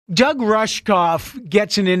Doug Rushkoff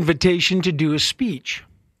gets an invitation to do a speech.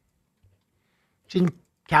 It's in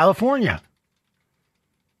California.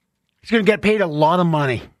 He's going to get paid a lot of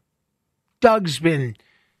money.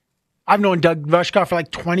 I've known Doug Rushkoff for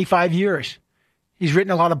like 25 years. He's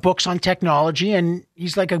written a lot of books on technology, and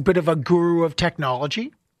he's like a bit of a guru of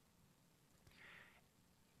technology.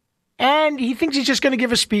 And he thinks he's just going to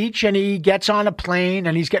give a speech, and he gets on a plane,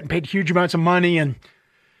 and he's getting paid huge amounts of money, and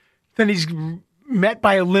then he's met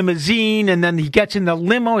by a limousine, and then he gets in the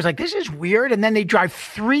limo. He's like, this is weird. And then they drive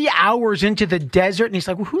 3 hours into the desert, and he's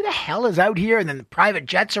like, well, who the hell is out here? And then the private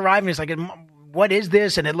jets arrive, and he's like, what is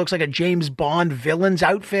this? And it looks like a James Bond villain's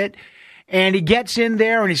outfit. And he gets in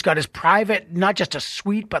there, and he's got his private, not just a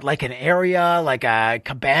suite, but like an area, like a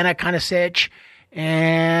cabana kind of sitch.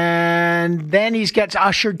 And then he gets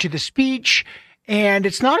ushered to the speech. And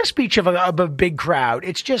it's not a speech of a big crowd.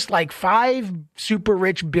 It's just like 5 super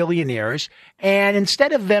rich billionaires. And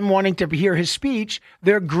instead of them wanting to hear his speech,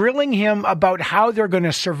 they're grilling him about how they're going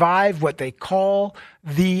to survive what they call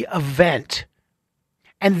the event.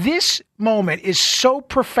 And this moment is so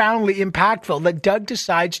profoundly impactful that Doug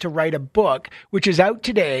decides to write a book, which is out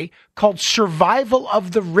today, called Survival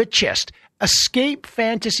of the Richest, Escape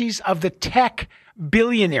Fantasies of the Tech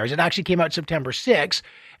Billionaires. It actually came out September 6th.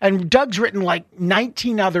 And Doug's written like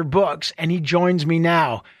 19 other books, and he joins me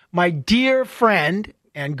now. My dear friend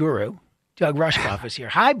and guru, Doug Rushkoff, is here.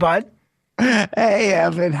 Hi, bud. Hey,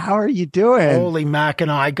 Evan. How are you doing? Holy Mac,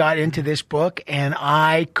 and I got into this book, and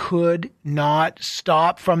I could not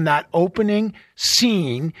stop from that opening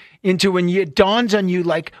scene into when it dawns on you,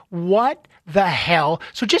 like, what the hell?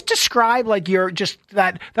 So just describe, like, you're just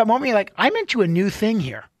that moment you're like, I'm into a new thing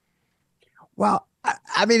here. Well,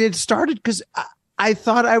 I mean, it started because I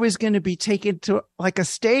thought I was going to be taken to like a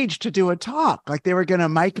stage to do a talk, like they were going to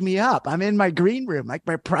mic me up. I'm in my green room, like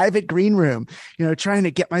my private green room, trying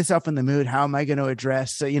to get myself in the mood. How am I going to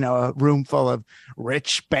address, a room full of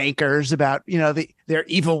rich bankers about, their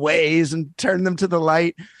evil ways and turn them to the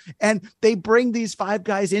light? And they bring these 5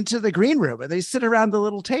 guys into the green room, and they sit around the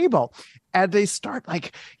little table, and they start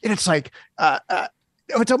like, it's like,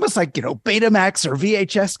 it's almost like, Betamax or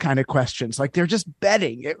VHS kind of questions. Like they're just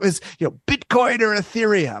betting. It was, Bitcoin or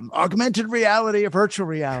Ethereum, augmented reality or virtual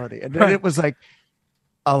reality. And then it was like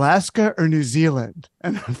Alaska or New Zealand.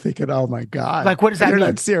 And I'm thinking, oh my God. Like, what does that mean? They're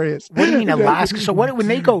not serious. What do you mean Alaska? So when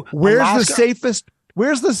they go,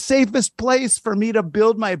 Where's the safest place for me to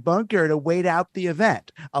build my bunker to wait out the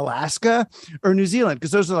event? Alaska or New Zealand?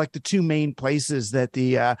 Because those are like the 2 main places that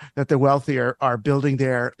the wealthy are building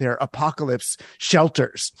their apocalypse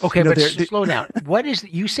shelters. Okay, but slow down. What is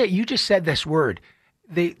you just said this word,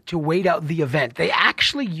 to wait out the event. They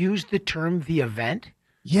actually use the term the event?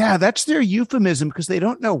 Yeah, that's their euphemism because they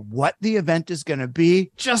don't know what the event is going to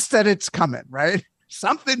be, just that it's coming, right?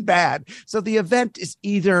 Something bad. So the event is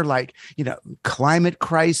either like, climate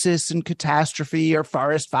crisis and catastrophe or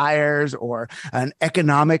forest fires or an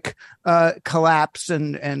economic collapse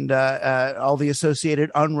and all the associated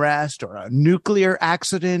unrest or a nuclear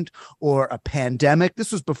accident or a pandemic.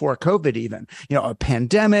 This was before COVID even, a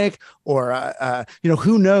pandemic or,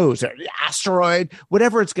 who knows, an asteroid,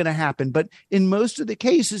 whatever it's going to happen. But in most of the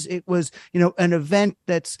cases, it was, an event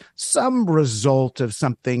that's some result of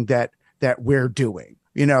something that we're doing,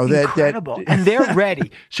 Incredible. And they're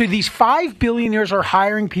ready. So these 5 billionaires are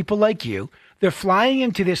hiring people like you. They're flying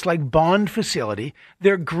into this like Bond facility.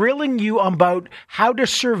 They're grilling you about how to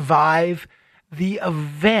survive the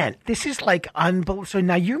event. This is like unbelievable. So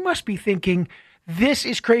now you must be thinking, this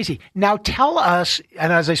is crazy. Now tell us,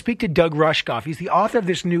 and as I speak to Doug Rushkoff, he's the author of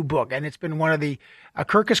this new book, and it's been one of the,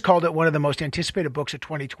 Kirk has called it one of the most anticipated books of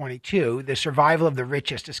 2022, The Survival of the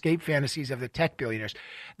Richest, Escape Fantasies of the Tech Billionaires.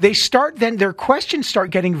 Their questions start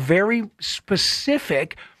getting very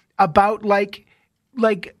specific about like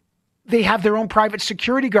they have their own private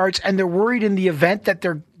security guards, and they're worried in the event that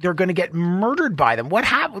they're going to get murdered by them. What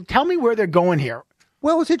happened? Tell me where they're going here.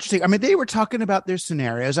 Well, it's interesting. I mean, they were talking about their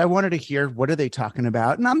scenarios. I wanted to hear, what are they talking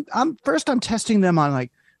about? And I'm testing them on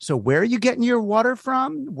like, so where are you getting your water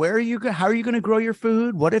from? How are you going to grow your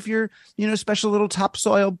food? What if your, special little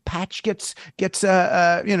topsoil patch gets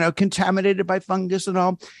contaminated by fungus and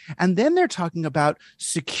all? And then they're talking about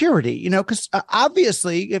security, because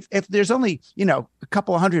obviously if there's only, a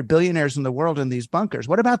couple of 100 billionaires in the world in these bunkers,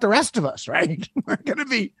 what about the rest of us, right? We're going to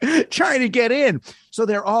be trying to get in. So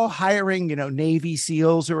they're all hiring, Navy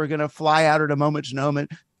SEALs who are going to fly out at a moment's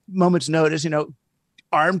notice,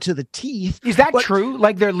 armed to the teeth. Is that true?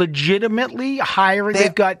 Like they're legitimately hiring?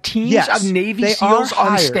 They've got teams of Navy SEALs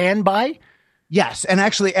on standby? Yes. And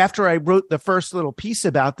actually, after I wrote the first little piece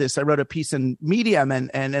about this, I wrote a piece in Medium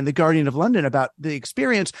and the Guardian of London about the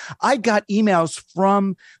experience. I got emails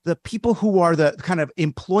from the people who are the kind of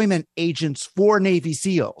employment agents for Navy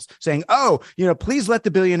SEALs saying, oh, please let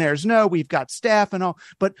the billionaires know we've got staff and all.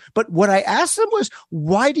 But what I asked them was,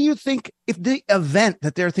 why do you think, if the event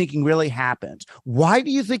that they're thinking really happens, why do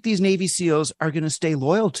you think these Navy SEALs are going to stay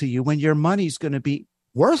loyal to you when your money's going to be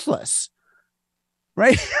worthless?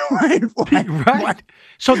 Right. Right.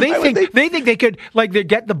 So they think they could they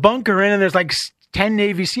get the bunker in and there's 10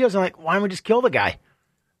 Navy SEALs and why don't we just kill the guy?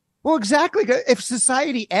 Well, exactly. If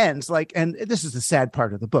society ends, and this is the sad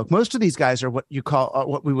part of the book, most of these guys are what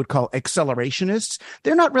we would call accelerationists.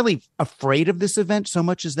 They're not really afraid of this event so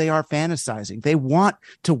much as they are fantasizing. They want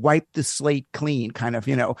to wipe the slate clean, kind of,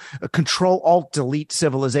 control, alt, delete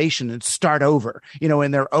civilization and start over,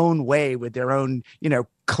 in their own way with their own,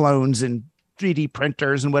 clones and 3D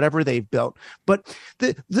printers and whatever they've built. But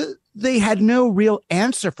they had no real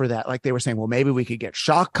answer for that. Like they were saying, well, maybe we could get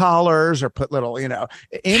shock collars or put little,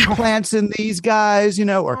 implants in these guys,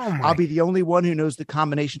 or I'll be the only one who knows the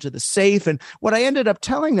combination to the safe. And what I ended up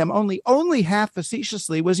telling them only half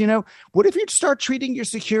facetiously was, what if you start treating your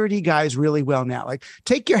security guys really well now?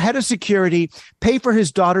 Take your head of security, pay for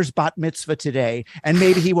his daughter's bat mitzvah today, and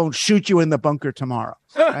maybe he won't shoot you in the bunker tomorrow.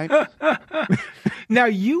 Right? Now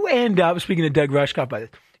you end up, speaking of Doug Rushkoff, by this,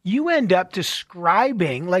 you end up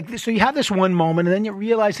describing so you have this one moment and then you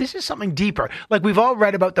realize this is something deeper. We've all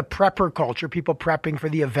read about the prepper culture, people prepping for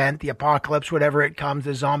the event, the apocalypse, whatever it comes,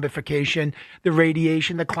 the zombification, the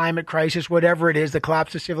radiation, the climate crisis, whatever it is, the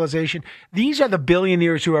collapse of civilization. These are the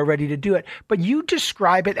billionaires who are ready to do it. But you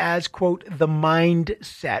describe it as, quote, the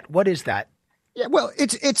mindset. What is that? Yeah, well,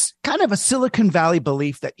 it's kind of a Silicon Valley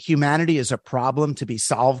belief that humanity is a problem to be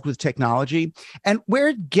solved with technology. And where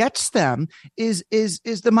it gets them is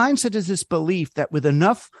the mindset is this belief that with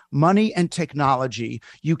enough money and technology,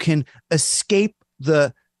 you can escape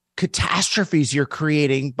the catastrophes you're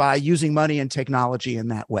creating by using money and technology in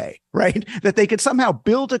that way, right? That they could somehow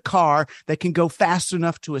build a car that can go fast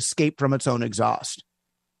enough to escape from its own exhaust.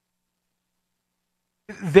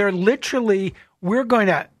 They're literally, we're going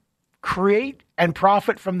to create and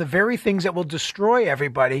profit from the very things that will destroy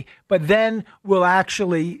everybody, but then we'll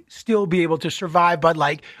actually still be able to survive, but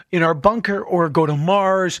in our bunker or go to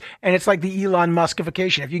Mars. And it's like the Elon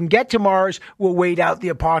Muskification. If you can get to Mars, we'll wait out the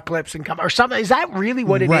apocalypse and come or something. Is that really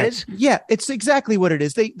what it is? Yeah, it's exactly what it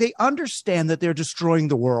is. They understand that they're destroying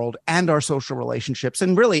the world and our social relationships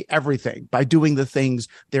and really everything by doing the things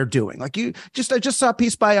they're doing. I just saw a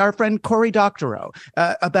piece by our friend Cory Doctorow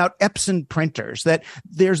about Epson printers, that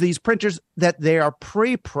there's these printers that they are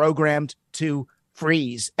pre-programmed to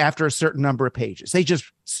freeze after a certain number of pages. They just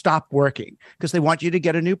stop working because they want you to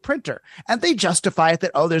get a new printer. And they justify it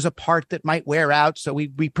that, there's a part that might wear out, so we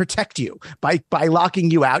protect you by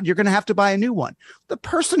locking you out. You're going to have to buy a new one. The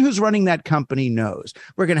person who's running that company knows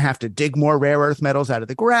we're going to have to dig more rare earth metals out of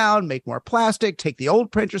the ground, make more plastic, take the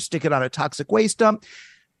old printer, stick it on a toxic waste dump.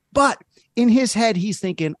 But in his head, he's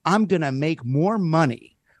thinking, I'm going to make more money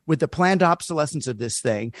with the planned obsolescence of this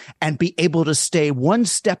thing and be able to stay one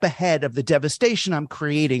step ahead of the devastation I'm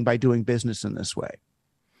creating by doing business in this way.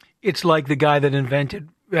 It's like the guy that invented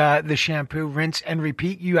the shampoo, rinse and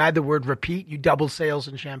repeat. You add the word repeat, you double sales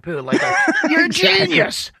in shampoo. You're a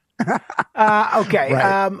genius. Okay.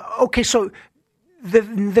 Right. Okay. So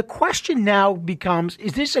the question now becomes,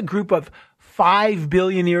 is this a group of 5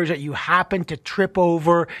 billionaires that you happen to trip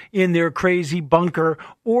over in their crazy bunker,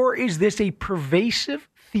 or is this a pervasive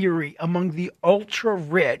theory among the ultra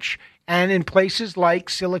rich and in places like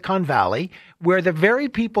Silicon Valley, where the very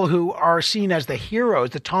people who are seen as the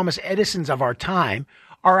heroes, the Thomas Edisons of our time,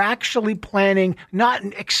 are actually planning, not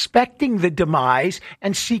expecting the demise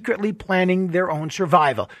and secretly planning their own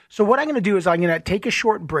survival? So what I'm going to do is I'm going to take a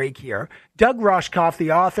short break here. Doug Rushkoff,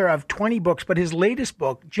 the author of 20 books, but his latest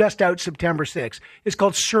book, just out September 6th, is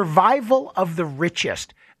called Survival of the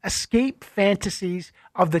Richest: Escape Fantasies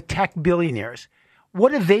of the Tech Billionaires.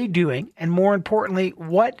 What are they doing? And more importantly,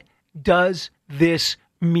 what does this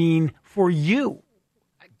mean for you?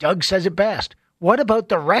 Doug says it best. What about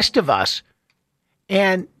the rest of us?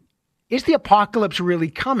 And is the apocalypse really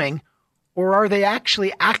coming, or are they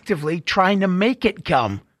actually actively trying to make it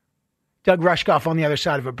come? Doug Rushkoff on the other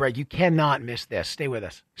side of a break. You cannot miss this. Stay with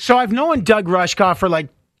us. So I've known Doug Rushkoff for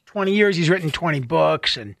 20 years. He's written 20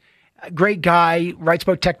 books, and a great guy, writes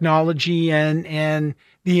about technology and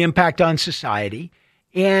the impact on society.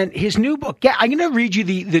 And his new book, I'm going to read you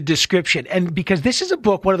the description. And because this is a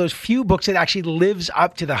book, one of those few books that actually lives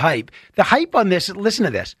up to the hype. The hype on this, listen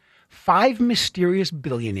to this: 5 mysterious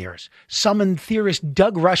billionaires summoned theorist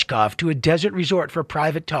Doug Rushkoff to a desert resort for a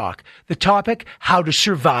private talk. The topic, how to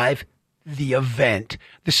survive the event,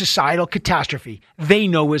 the societal catastrophe they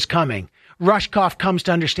know is coming. Rushkoff comes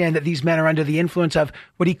to understand that these men are under the influence of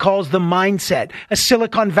what he calls the mindset, a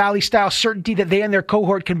Silicon Valley-style certainty that they and their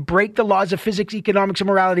cohort can break the laws of physics, economics, and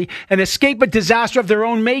morality and escape a disaster of their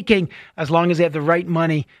own making as long as they have the right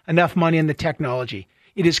money, enough money, and the technology.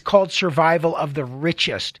 It is called Survival of the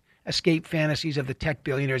Richest, Escape Fantasies of the Tech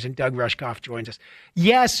Billionaires, and Doug Rushkoff joins us.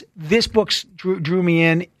 Yes, this book drew me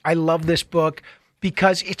in. I love this book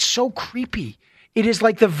because it's so creepy. It is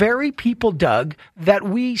like the very people, Doug, that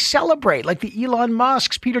we celebrate, like the Elon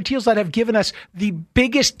Musks, Peter Thiels, that have given us the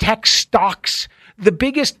biggest tech stocks, the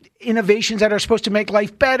biggest innovations that are supposed to make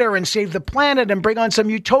life better and save the planet and bring on some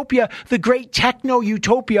utopia, the great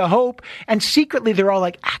techno-utopia hope. And secretly, they're all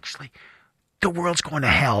like, actually, the world's going to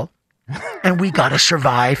hell. And we got to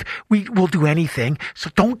survive. We'll do anything. So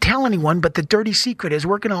don't tell anyone. But the dirty secret is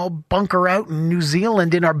we're going to all bunker out in New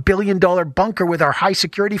Zealand in our $1 billion bunker with our high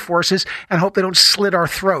security forces and hope they don't slit our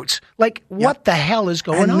throats. Like, what the hell is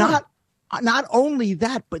going on? Not only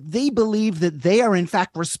that, but they believe that they are in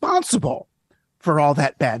fact responsible for all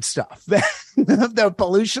that bad stuff. The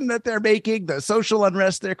pollution that they're making, the social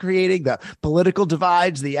unrest they're creating, the political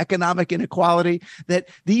divides, the economic inequality, that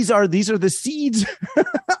these are the seeds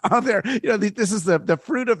of their, this is the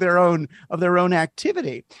fruit of their own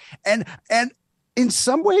activity. And in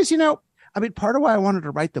some ways, part of why I wanted to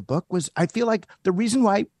write the book was I feel like the reason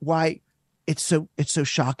why it's so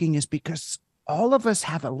shocking is because all of us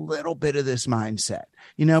have a little bit of this mindset,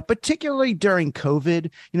 particularly during COVID.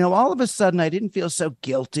 All of a sudden I didn't feel so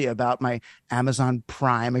guilty about my Amazon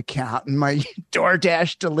Prime account and my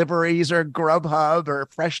DoorDash deliveries or Grubhub or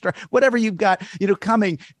Fresh Start, whatever you've got,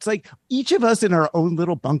 coming. It's like each of us in our own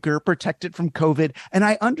little bunker protected from COVID. And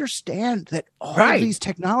I understand that all of these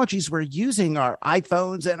technologies we're using, our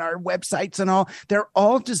iPhones and our websites and all, they're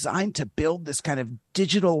all designed to build this kind of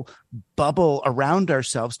digital bubble around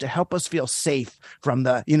ourselves to help us feel safe from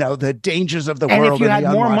the dangers of the world. And if you had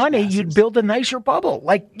more money, you'd build a nicer bubble.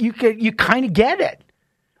 Like you kind of get it.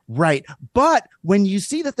 Right. But when you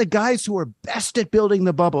see that the guys who are best at building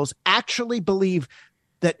the bubbles actually believe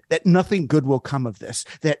that nothing good will come of this,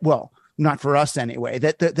 not for us anyway,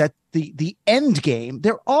 that the end game,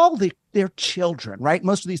 they're children, right?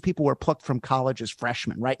 Most of these people were plucked from college as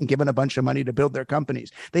freshmen, right? And given a bunch of money to build their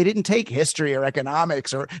companies. They didn't take history or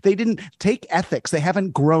economics, or they didn't take ethics. They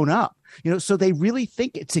haven't grown up, so they really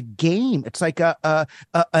think it's a game. It's like a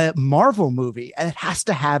Marvel movie, and it has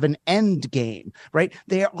to have an end game, right?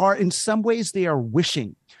 In some ways, they are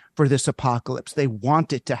wishing for this apocalypse. They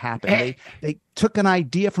want it to happen. They took an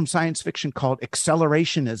idea from science fiction called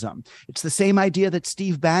accelerationism. It's the same idea that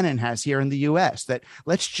Steve Bannon has here in the US, that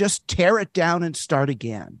let's just tear it down and start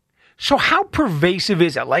again. So how pervasive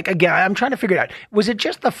is it? Like, again, I'm trying to figure it out. Was it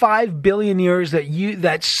just the 5 billionaires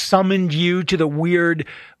that summoned you to the weird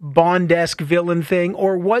Bond-esque villain thing?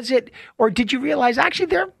 Or did you realize actually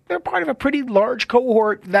they're part of a pretty large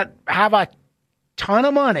cohort that have a ton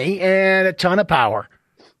of money and a ton of power?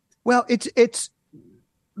 Well,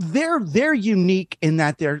 they're unique in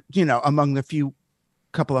that they're, among the few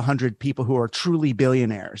couple of hundred people who are truly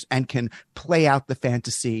billionaires and can play out the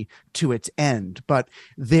fantasy to its end. But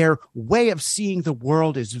their way of seeing the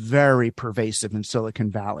world is very pervasive in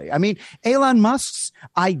Silicon Valley. I mean, Elon Musk's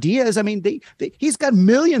ideas, he's got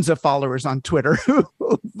millions of followers on Twitter who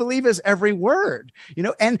believe his every word,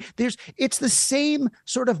 and it's the same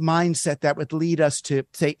sort of mindset that would lead us to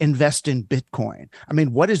say, invest in Bitcoin.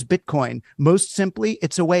 What is Bitcoin? Most simply,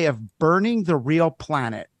 it's a way of burning the real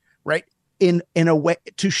planet, right? In a way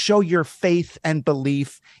to show your faith and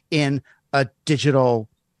belief in a digital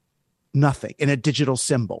nothing, in a digital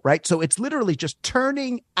symbol, right? So it's literally just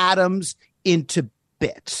turning atoms into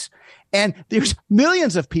bits. And there's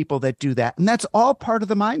millions of people that do that. And that's all part of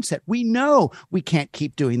the mindset. We know we can't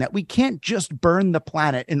keep doing that. We can't just burn the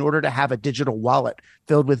planet in order to have a digital wallet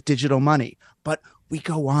filled with digital money. But we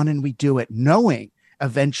go on and we do it knowing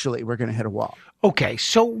eventually we're going to hit a wall. Okay,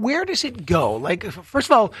 so where does it go? Like, first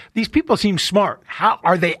of all, these people seem smart. How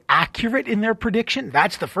are they accurate in their prediction?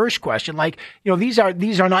 That's the first question. Like, these are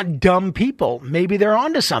not dumb people. Maybe they're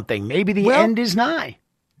onto something. Maybe the end is nigh.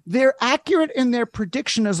 They're accurate in their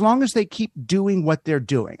prediction as long as they keep doing what they're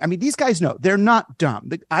doing. These guys know they're not dumb.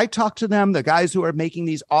 I talk to them, the guys who are making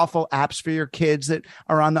these awful apps for your kids that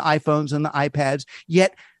are on the iPhones and the iPads,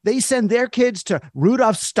 yet they send their kids to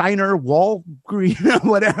Rudolf Steiner, Waldorf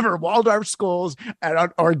schools,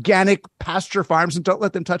 and organic pasture farms, and don't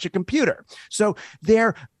let them touch a computer. So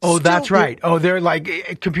they're that's right. They're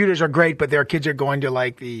like, computers are great, but their kids are going to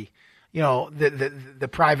like the the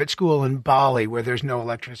private school in Bali where there's no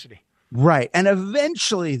electricity. Right. And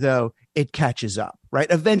eventually, though, it catches up, right?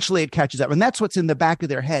 Eventually it catches up. And that's what's in the back of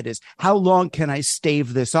their head is how long can I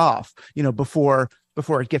stave this off,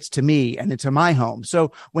 before it gets to me and into my home.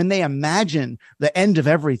 So when they imagine the end of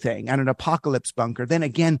everything and an apocalypse bunker, then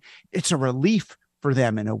again, it's a relief for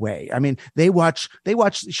them in a way. I mean, they watch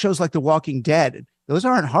shows like The Walking Dead. Those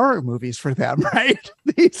aren't horror movies for them, right?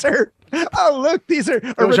 These are planning, to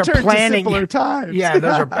simpler times. Yeah,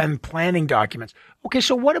 those are and planning documents. Okay,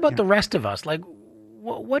 so what about the rest of us? Like,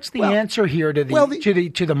 what's the answer here to the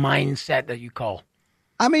mindset that you call?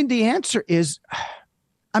 I mean, the answer is,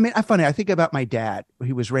 I think about my dad.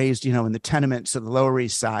 He was raised, in the tenements of the Lower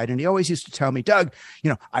East Side, and he always used to tell me, Doug,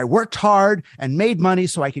 I worked hard and made money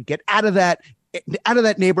so I could get out of that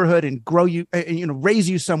neighborhood and grow you, raise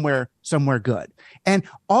you somewhere good. And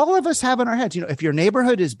all of us have in our heads, if your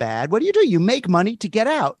neighborhood is bad, what do? You make money to get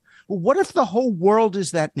out. Well, what if the whole world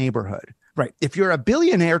is that neighborhood? Right. If you're a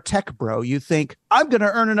billionaire tech bro, you think I'm going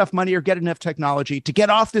to earn enough money or get enough technology to get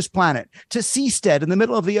off this planet, to seastead in the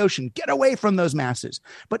middle of the ocean, get away from those masses.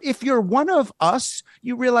 But if you're one of us,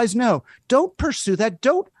 you realize, no, don't pursue that.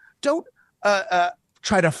 Don't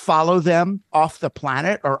try to follow them off the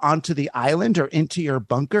planet or onto the island or into your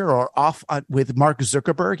bunker or off with Mark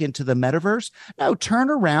Zuckerberg into the metaverse. No, turn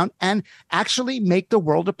around and actually make the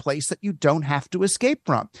world a place that you don't have to escape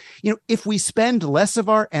from. If we spend less of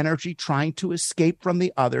our energy trying to escape from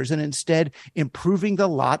the others and instead improving the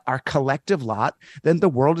lot, our collective lot, then the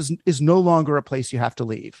world is no longer a place you have to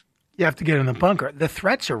leave. You have to get in the bunker. The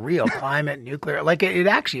threats are real. Climate, nuclear, like it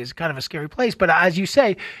actually is kind of a scary place. But as you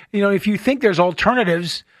say, if you think there's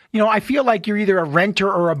alternatives, I feel like you're either a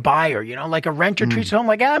renter or a buyer, like a renter treats home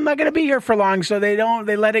like, I'm not going to be here for long. So they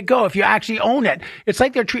let it go. If you actually own it, it's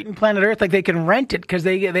like they're treating planet Earth like they can rent it because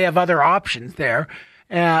they have other options there.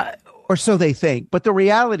 Or so they think. But the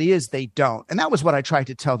reality is they don't. And that was what I tried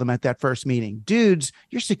to tell them at that first meeting. Dudes,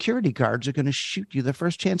 your security guards are going to shoot you the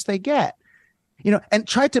first chance they get. And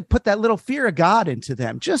try to put that little fear of God into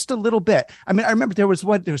them just a little bit. I mean, I remember there was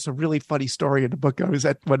a really funny story in the book. I was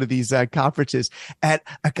at one of these conferences and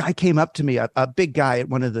a guy came up to me, a big guy at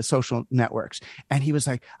one of the social networks. And he was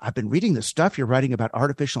like, I've been reading the stuff you're writing about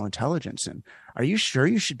artificial intelligence. And are you sure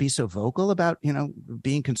you should be so vocal about,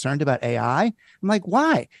 being concerned about AI? I'm like,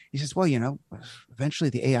 why? He says, well, eventually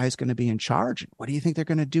the AI is going to be in charge. What do you think they're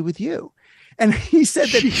going to do with you? And he said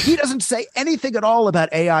that he doesn't say anything at all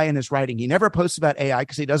about AI in his writing. He never posts about AI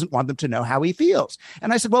because he doesn't want them to know how he feels.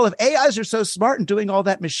 And I said, well, if AIs are so smart and doing all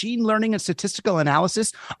that machine learning and statistical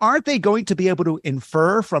analysis, aren't they going to be able to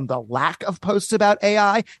infer from the lack of posts about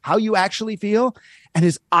AI how you actually feel? And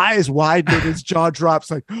his eyes widen and his jaw drops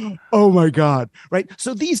like, oh my God, right?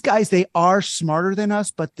 So these guys, they are smarter than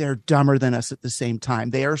us, but they're dumber than us at the same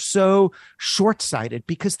time. They are so short-sighted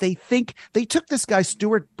because they think they took this guy,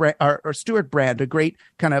 Stuart Brand, a great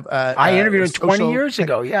kind of I interviewed him 20 years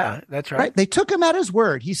ago. Yeah, that's right. They took him at his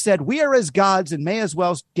word. He said, we are as gods and may as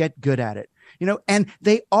well get good at it. And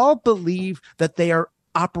they all believe that they are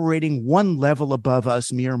operating one level above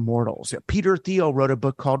us mere mortals. Peter Thiel wrote a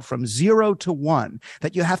book called From Zero to One,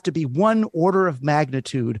 that you have to be one order of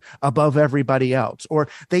magnitude above everybody else. Or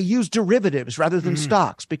they use derivatives rather than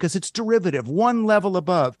stocks because it's derivative, one level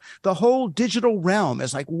above. The whole digital realm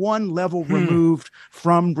is like one level removed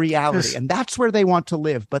from reality. And that's where they want to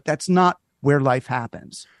live, but that's not where life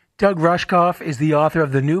happens. Doug Rushkoff is the author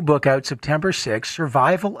of the new book out September 6th,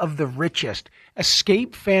 Survival of the Richest,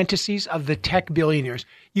 Escape Fantasies of the Tech Billionaires.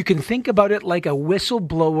 You can think about it like a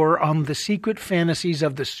whistleblower on the secret fantasies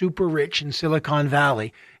of the super rich in Silicon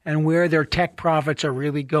Valley and where their tech profits are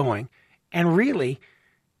really going. And really,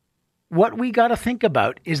 what we got to think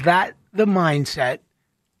about is that the mindset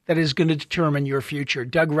that is going to determine your future.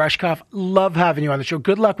 Doug Rushkoff, love having you on the show.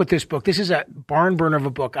 Good luck with this book. This is a barn burner of a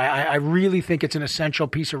book. I really think it's an essential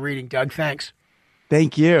piece of reading. Doug, thanks.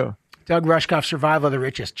 Thank you. Doug Rushkoff, Survival of the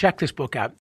Richest. Check this book out.